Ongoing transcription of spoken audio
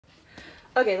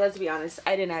Okay, let's be honest.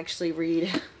 I didn't actually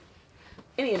read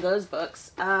any of those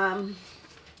books.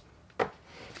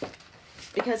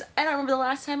 Because I don't remember the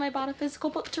last time I bought a physical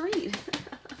book to read.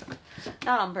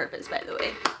 Not on purpose, by the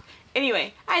way.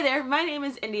 Anyway, hi there. My name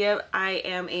is India. I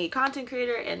am a content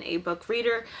creator and a book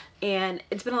reader, and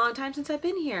it's been a long time since I've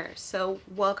been here. So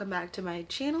welcome back to my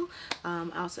channel. I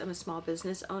also am a small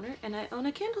business owner, and I own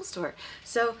a candle store.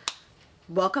 So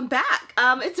welcome back.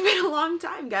 It's been a long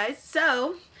time, guys.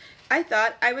 So I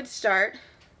thought I would start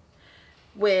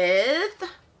with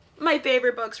my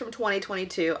favorite books from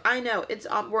 2022. I know it's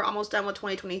we're almost done with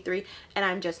 2023, and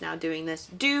I'm just now doing this.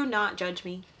 Do not judge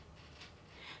me.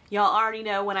 Y'all already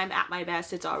know when I'm at my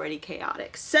best, it's already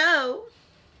chaotic. So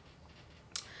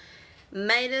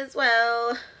might as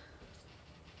well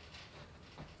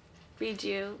read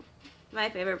you my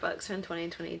favorite books from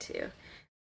 2022.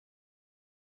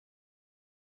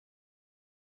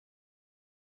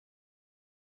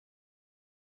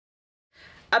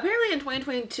 Apparently in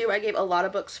 2022, I gave a lot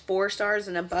of books 4 stars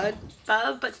and above,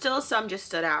 but still some just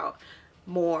stood out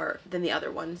more than the other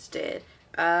ones did.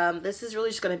 This is really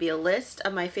just going to be a list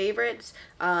of my favorites,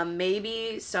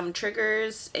 maybe some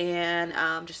triggers, and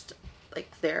just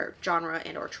like their genre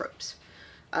and or tropes.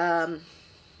 I'll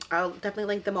definitely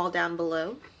link them all down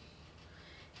below.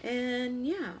 And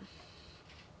yeah.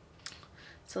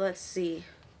 So let's see.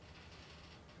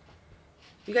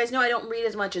 You guys know I don't read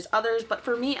as much as others, but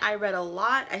for me, I read a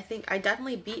lot. I think I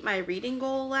definitely beat my reading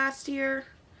goal last year.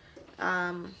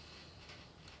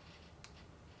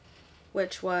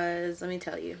 Which was, let me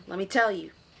tell you.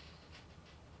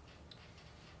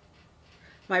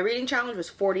 My reading challenge was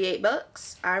 48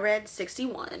 books. I read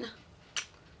 61.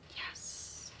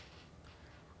 Yes.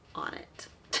 On it.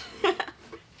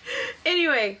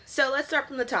 Anyway, so let's start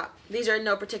from the top. These are in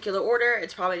no particular order.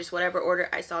 It's probably just whatever order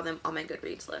I saw them on my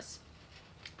Goodreads list.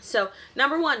 So,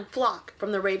 number 1, Flock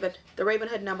from the Raven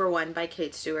Hood #1 by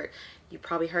Kate Stewart. You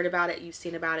probably heard about it, you've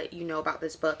seen about it, you know about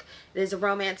this book. It is a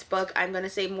romance book. I'm going to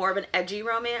say more of an edgy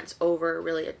romance over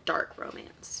really a dark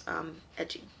romance.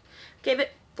 Edgy. Gave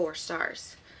it 4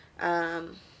 stars.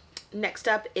 Next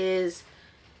up is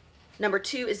number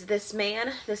 2 is This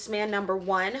Man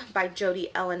 #1 by Jodi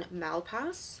Ellen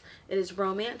Malpass. It is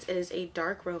romance. It is a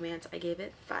dark romance. I gave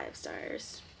it 5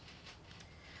 stars.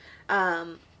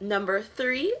 Number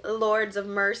 3, Lords of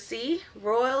Mercy,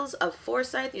 Royals of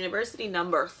Forsyth University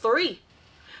 #3.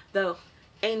 Though,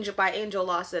 by Angel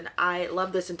Lawson. I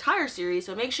love this entire series,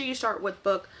 so make sure you start with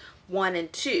book 1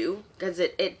 and 2, because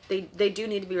they do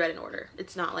need to be read in order.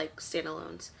 It's not like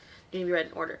standalones. They need to be read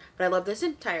in order. But I love this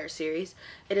entire series.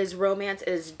 It is romance. It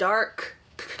is dark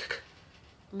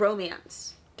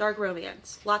romance. Dark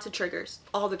romance. Lots of triggers.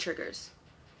 All the triggers.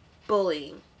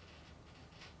 Bullying.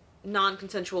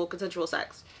 Non-consensual, consensual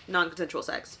sex. Non-consensual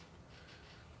sex.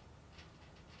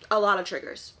 A lot of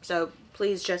triggers. So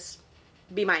please just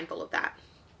be mindful of that.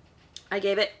 I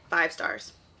gave it 5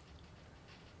 stars.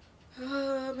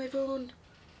 My phone.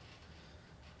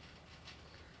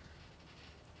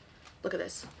 Look at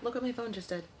this. Look what my phone just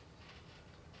did.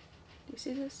 Do you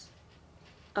see this?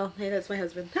 Oh, hey, that's my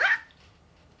husband.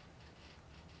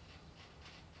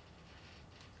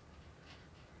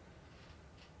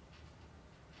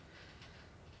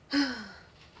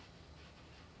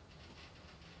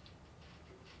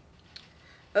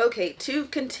 Okay, to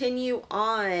continue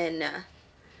on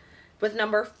with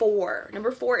number 4.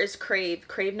 Number 4 is Crave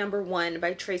 #1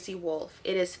 by Tracy Wolff.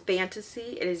 It is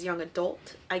fantasy. It is young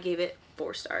adult. I gave it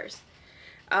 4 stars.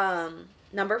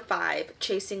 Number 5,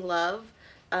 Chasing Love,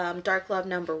 Dark Love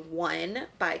 #1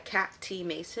 by Kat T.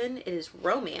 Mason. It is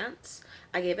romance.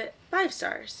 I gave it 5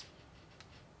 stars.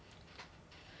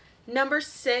 Number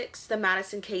 6, the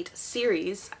Madison Kate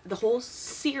series. The whole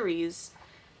series.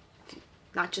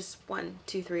 Not just 1,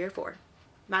 2, 3, or 4.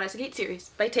 Madison Kate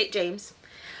series by Tate James.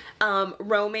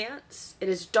 Romance. It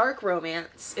is dark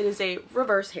romance. It is a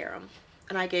reverse harem.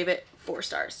 And I gave it 4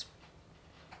 stars.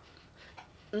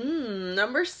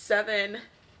 Number 7.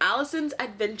 Allison's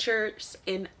Adventures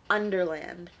in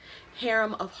Underland.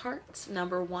 Harem of Hearts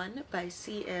 #1 by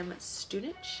C.M.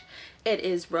 Stunich. It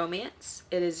is romance.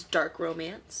 It is dark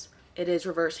romance. It is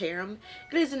reverse harem.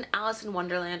 It is an Alice in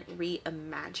Wonderland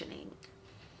reimagining.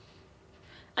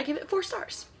 I give it 4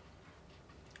 stars.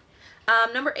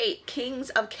 Number 8, Kings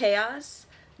of Chaos,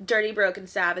 Dirty Broken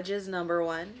Savages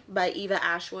 #1 by Eva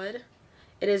Ashwood.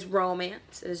 It is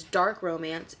romance. It is dark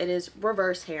romance. It is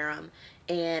reverse harem,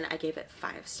 and I gave it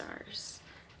 5 stars.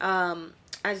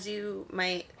 As you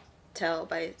might tell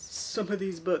by some of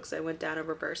these books, I went down a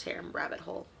reverse harem rabbit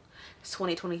hole. It's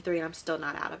 2023 and I'm still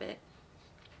not out of it.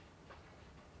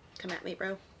 Come at me,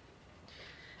 bro.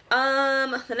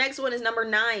 The next one is number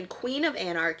 9, Queen of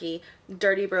Anarchy,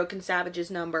 Dirty Broken Savages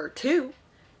number 2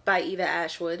 by Eva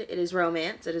Ashwood. It is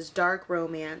romance. It is dark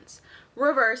romance.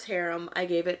 Reverse harem. I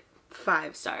gave it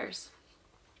 5 stars.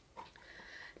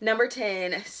 Number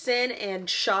 10, Sin and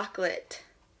Chocolate,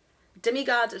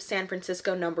 Demigods of San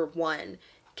Francisco number 1,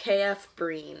 K.F.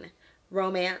 Breen.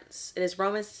 Romance. It is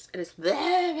romance. It is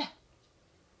bleh.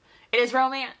 It is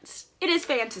romance. It is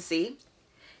fantasy.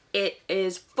 It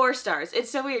is 4 stars. It's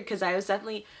so weird because I was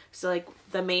definitely, so like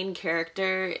the main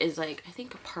character is like, I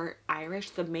think part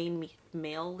Irish. The main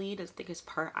male lead I think is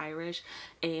part Irish.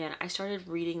 And I started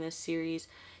reading this series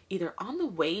either on the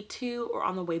way to or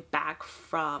on the way back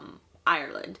from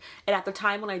Ireland. And at the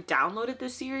time when I downloaded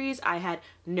this series, I had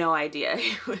no idea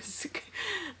it was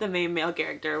the main male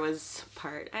character was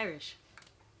part Irish.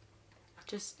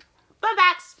 Just fun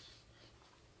facts.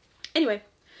 Anyway.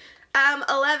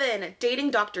 11,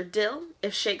 Dating Dr. Dill,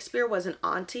 If Shakespeare Was an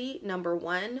Auntie, number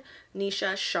 1,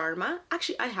 Nisha Sharma.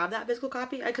 Actually, I have that physical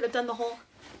copy. I could have done the whole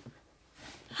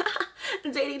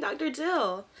Dating Dr.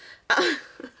 Dill.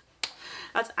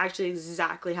 That's actually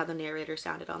exactly how the narrator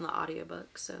sounded on the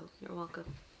audiobook, so you're welcome.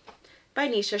 By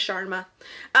Nisha Sharma.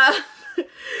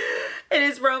 It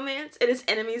is romance. It is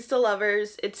enemies to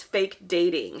lovers. It's fake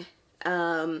dating.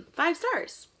 5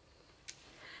 stars.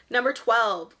 Number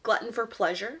 12, Glutton for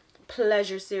Pleasure.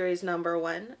 Pleasure Series number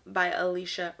 1 by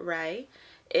Alicia Ray.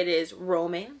 It is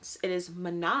romance. It is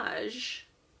menage.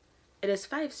 It is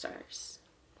 5 stars.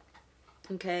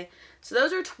 Okay, so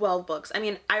those are 12 books. I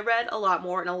mean, I read a lot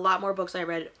more, and a lot more books I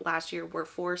read last year were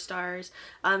 4 stars.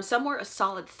 Some were a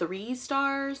solid 3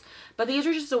 stars, but these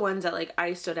are just the ones that like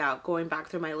I stood out going back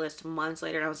through my list months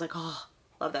later, and I was like, oh,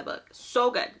 love that book. So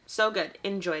good. So good.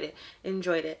 Enjoyed it.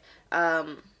 Enjoyed it.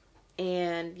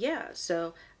 And yeah,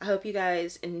 so I hope you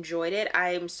guys enjoyed it.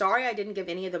 I'm sorry I didn't give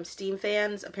any of them Steam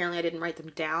fans. Apparently I didn't write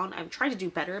them down. I'm trying to do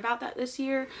better about that this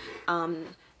year.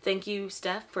 Thank you,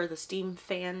 Steph, for the Steam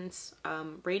fans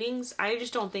ratings. I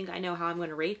just don't think I know how I'm going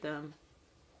to rate them.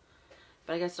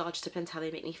 But I guess it all just depends how they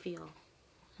make me feel.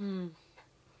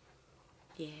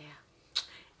 Yeah.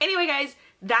 Anyway, guys,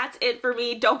 that's it for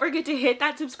me. Don't forget to hit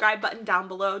that subscribe button down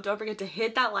below. Don't forget to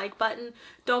hit that like button.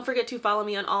 Don't forget to follow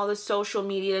me on all the social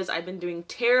medias. I've been doing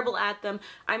terrible at them.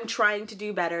 I'm trying to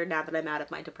do better now that I'm out of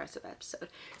my depressive episode.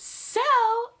 So,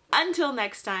 until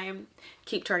next time,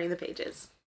 keep turning the pages.